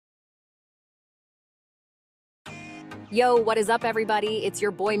Yo, what is up everybody? It's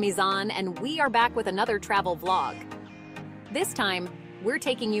your boy Mizan and we are back with another travel vlog. This time, we're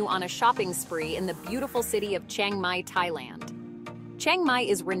taking you on a shopping spree in the beautiful city of Chiang Mai, Thailand. Chiang Mai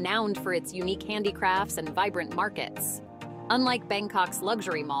is renowned for its unique handicrafts and vibrant markets. Unlike Bangkok's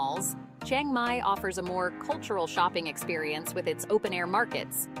luxury malls, Chiang Mai offers a more cultural shopping experience with its open-air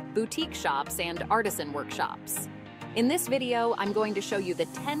markets, boutique shops, and artisan workshops. In this video, I'm going to show you the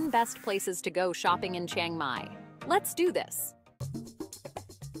 10 best places to go shopping in Chiang Mai. Let's do this!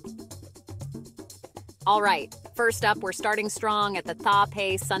 Alright, first up, we're starting strong at the Tha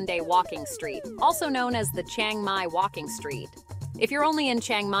Pay Sunday Walking Street, also known as the Chiang Mai Walking Street. If you're only in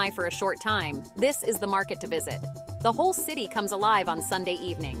Chiang Mai for a short time, this is the market to visit. The whole city comes alive on Sunday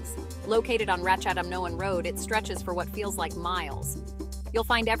evenings. Located on Ratchatham Road, it stretches for what feels like miles. You'll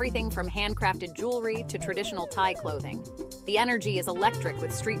find everything from handcrafted jewelry to traditional Thai clothing. The energy is electric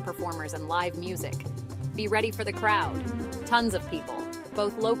with street performers and live music. Be ready for the crowd. Tons of people,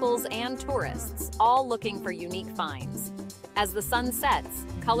 both locals and tourists, all looking for unique finds. As the sun sets,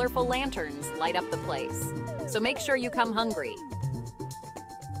 colorful lanterns light up the place. So make sure you come hungry.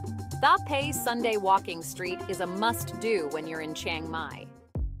 Tha Pay Sunday Walking Street is a must-do when you're in Chiang Mai.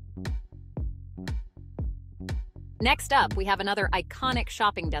 Next up, we have another iconic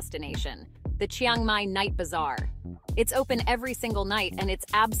shopping destination, the Chiang Mai Night Bazaar. It's open every single night and it's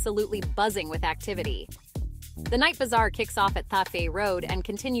absolutely buzzing with activity. The Night Bazaar kicks off at Tha Phay Road and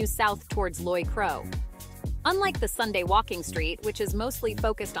continues south towards Loi Kro. Unlike the Sunday Walking Street, which is mostly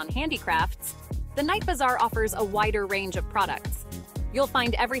focused on handicrafts, the Night Bazaar offers a wider range of products. You'll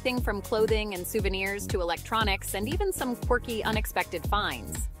find everything from clothing and souvenirs to electronics and even some quirky, unexpected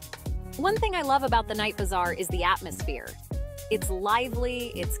finds. One thing I love about the Night Bazaar is the atmosphere. It's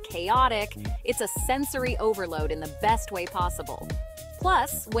lively, it's chaotic, it's a sensory overload in the best way possible.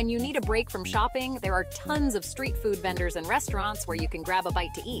 Plus, when you need a break from shopping, there are tons of street food vendors and restaurants where you can grab a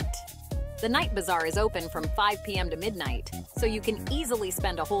bite to eat. The Night Bazaar is open from 5 p.m. to midnight, so you can easily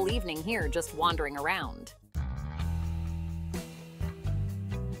spend a whole evening here just wandering around.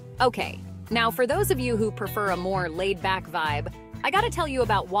 Okay, now for those of you who prefer a more laid-back vibe, I gotta tell you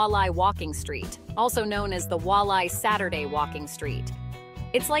about Wua Lai Walking Street, also known as the Wua Lai Saturday Walking Street.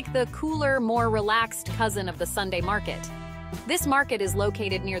 It's like the cooler, more relaxed cousin of the Sunday market. This market is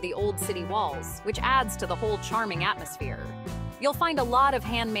located near the old city walls, which adds to the whole charming atmosphere. You'll find a lot of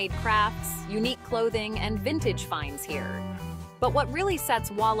handmade crafts, unique clothing, and vintage finds here. But what really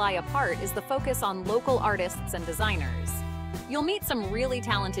sets Wua Lai apart is the focus on local artists and designers. You'll meet some really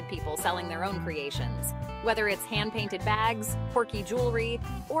talented people selling their own creations, whether it's hand-painted bags, quirky jewelry,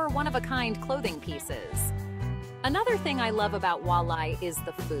 or one-of-a-kind clothing pieces. Another thing I love about Wua Lai is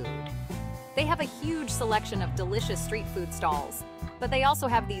the food. They have a huge selection of delicious street food stalls, but they also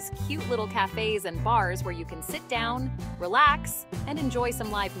have these cute little cafes and bars where you can sit down, relax, and enjoy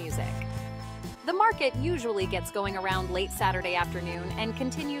some live music. The market usually gets going around late Saturday afternoon and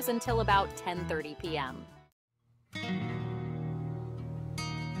continues until about 10:30 p.m.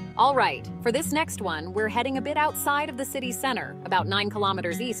 All right, for this next one, we're heading a bit outside of the city center, about 9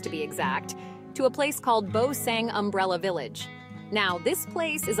 kilometers east to be exact, to a place called Bo Sang Umbrella Village. Now, this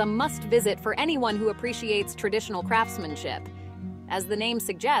place is a must-visit for anyone who appreciates traditional craftsmanship. As the name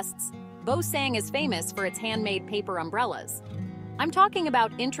suggests, Bo Sang is famous for its handmade paper umbrellas. I'm talking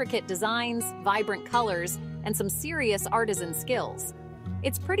about intricate designs, vibrant colors, and some serious artisan skills.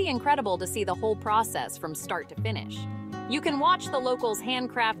 It's pretty incredible to see the whole process from start to finish. You can watch the locals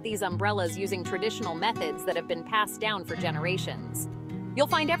handcraft these umbrellas using traditional methods that have been passed down for generations. You'll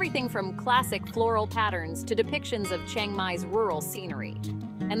find everything from classic floral patterns to depictions of Chiang Mai's rural scenery.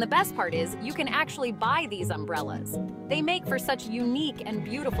 And the best part is, you can actually buy these umbrellas. They make for such unique and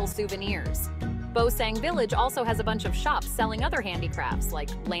beautiful souvenirs. Bo Sang Village also has a bunch of shops selling other handicrafts like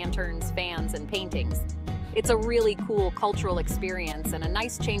lanterns, fans, and paintings. It's a really cool cultural experience and a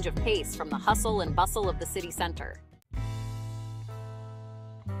nice change of pace from the hustle and bustle of the city center.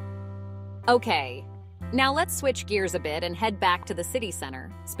 Okay, now let's switch gears a bit and head back to the city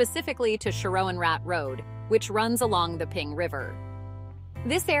center, specifically to Charoenrat Road, which runs along the Ping River.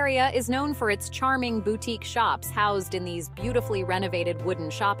 This area is known for its charming boutique shops housed in these beautifully renovated wooden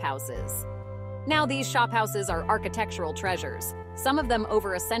shophouses. Now, these shophouses are architectural treasures, some of them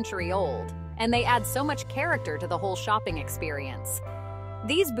over a century old, and they add so much character to the whole shopping experience.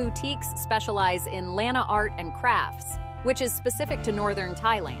 These boutiques specialize in Lanna art and crafts, which is specific to northern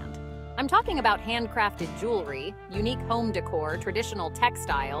Thailand. I'm talking about handcrafted jewelry, unique home decor, traditional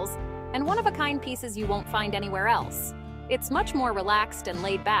textiles, and one-of-a-kind pieces you won't find anywhere else. It's much more relaxed and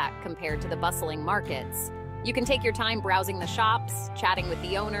laid back compared to the bustling markets. You can take your time browsing the shops, chatting with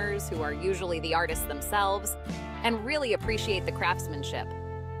the owners, who are usually the artists themselves, and really appreciate the craftsmanship.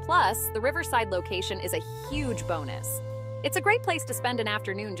 Plus, the riverside location is a huge bonus. It's a great place to spend an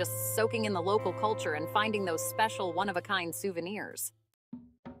afternoon just soaking in the local culture and finding those special one-of-a-kind souvenirs.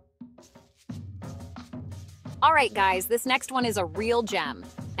 All right, guys, this next one is a real gem,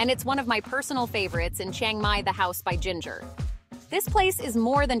 and it's one of my personal favorites in Chiang Mai, the House by Ginger. This place is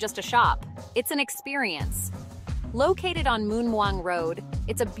more than just a shop, it's an experience. Located on Warorot Road,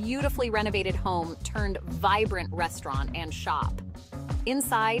 it's a beautifully renovated home turned vibrant restaurant and shop.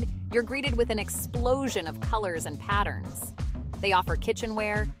 Inside, you're greeted with an explosion of colors and patterns. They offer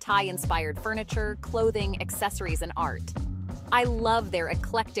kitchenware, Thai-inspired furniture, clothing, accessories, and art. I love their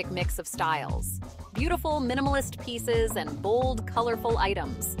eclectic mix of styles. Beautiful, minimalist pieces and bold, colorful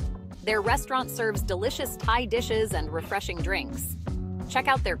items. Their restaurant serves delicious Thai dishes and refreshing drinks. Check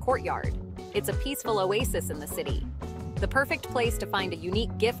out their courtyard. It's a peaceful oasis in the city. The perfect place to find a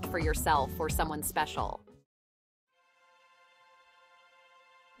unique gift for yourself or someone special.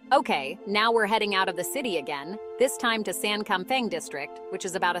 Okay, now we're heading out of the city again, this time to San Kamphaeng district, which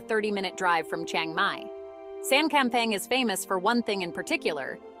is about a 30-minute drive from Chiang Mai. San Kamphaeng is famous for one thing in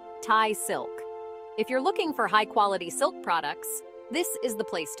particular, Thai silk. If you're looking for high-quality silk products, this is the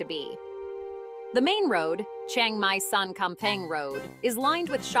place to be. The main road, Chiang Mai San Kamphaeng Road, is lined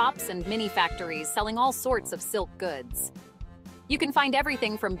with shops and mini factories selling all sorts of silk goods. You can find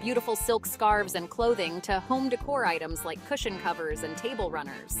everything from beautiful silk scarves and clothing to home decor items like cushion covers and table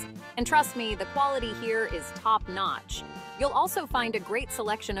runners. And trust me, the quality here is top-notch. You'll also find a great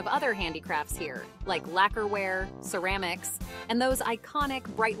selection of other handicrafts here, like lacquerware, ceramics, and those iconic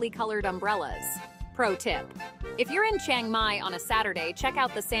brightly colored umbrellas. Pro tip: if you're in Chiang Mai on a Saturday, check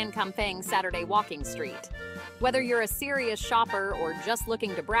out the San Kamphaeng Saturday Walking Street. Whether you're a serious shopper or just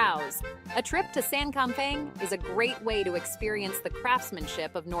looking to browse, a trip to San Kamphaeng is a great way to experience the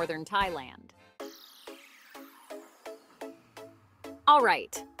craftsmanship of northern Thailand. All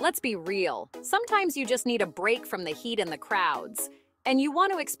right, let's be real. Sometimes you just need a break from the heat and the crowds, and you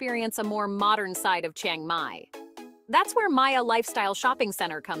want to experience a more modern side of Chiang Mai. That's where Maya Lifestyle Shopping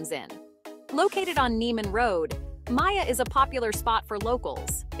Center comes in. Located on Neiman Road, Maya is a popular spot for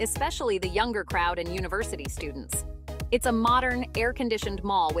locals, especially the younger crowd and university students. It's a modern, air-conditioned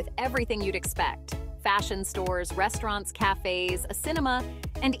mall with everything you'd expect: fashion stores, restaurants, cafes, a cinema,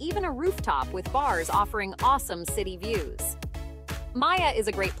 and even a rooftop with bars offering awesome city views. Maya is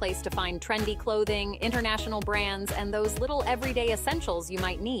a great place to find trendy clothing, international brands, and those little everyday essentials you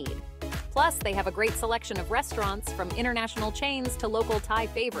might need. Plus, they have a great selection of restaurants from international chains to local Thai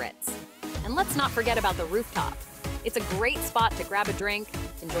favorites. And let's not forget about the rooftop. It's a great spot to grab a drink,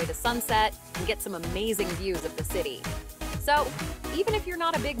 enjoy the sunset, and get some amazing views of the city. So, even if you're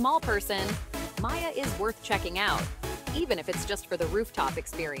not a big mall person, Maya is worth checking out, even if it's just for the rooftop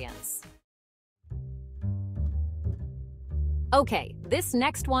experience. Okay, this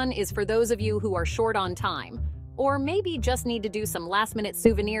next one is for those of you who are short on time, or maybe just need to do some last-minute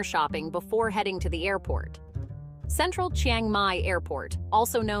souvenir shopping before heading to the airport. Central Chiang Mai Airport,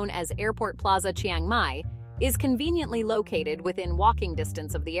 also known as Airport Plaza Chiang Mai, is conveniently located within walking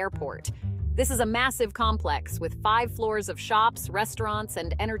distance of the airport. This is a massive complex with 5 floors of shops, restaurants,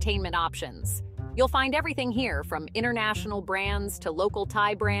 and entertainment options. You'll find everything here from international brands to local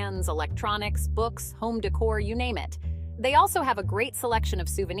Thai brands, electronics, books, home decor, you name it. They also have a great selection of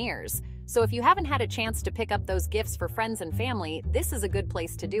souvenirs, so if you haven't had a chance to pick up those gifts for friends and family, this is a good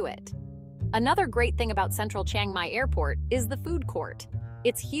place to do it. Another great thing about Central Chiang Mai Airport is the food court.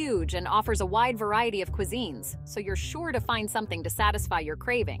 It's huge and offers a wide variety of cuisines, so you're sure to find something to satisfy your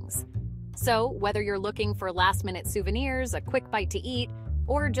cravings. So, whether you're looking for last-minute souvenirs, a quick bite to eat,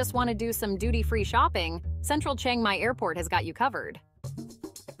 or just want to do some duty-free shopping, Central Chiang Mai Airport has got you covered.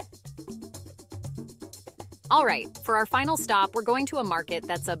 All right, for our final stop, we're going to a market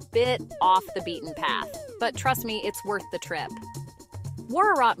that's a bit off the beaten path, but trust me, it's worth the trip.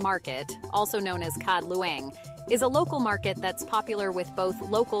 Warorot Market, also known as Kad Luang, is a local market that's popular with both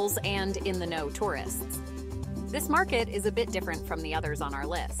locals and in-the-know tourists. This market is a bit different from the others on our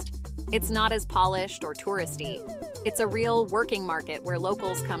list. It's not as polished or touristy. It's a real working market where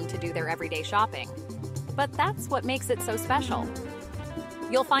locals come to do their everyday shopping. But that's what makes it so special.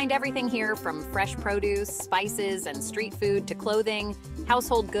 You'll find everything here from fresh produce, spices, and street food to clothing,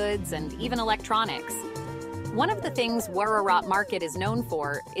 household goods, and even electronics. One of the things Warorot Market is known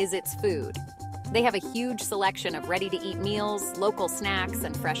for is its food. They have a huge selection of ready-to-eat meals, local snacks,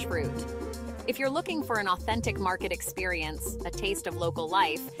 and fresh fruit. If you're looking for an authentic market experience, a taste of local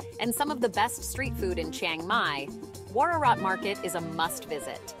life, and some of the best street food in Chiang Mai, Warorot Market is a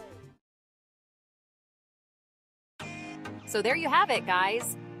must-visit. So there you have it,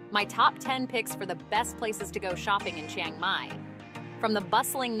 guys. My top 10 picks for the best places to go shopping in Chiang Mai. From the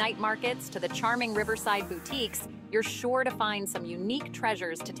bustling night markets to the charming riverside boutiques, you're sure to find some unique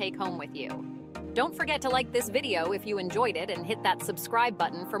treasures to take home with you. Don't forget to like this video if you enjoyed it and hit that subscribe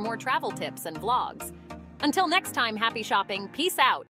button for more travel tips and vlogs. Until next time, happy shopping. Peace out.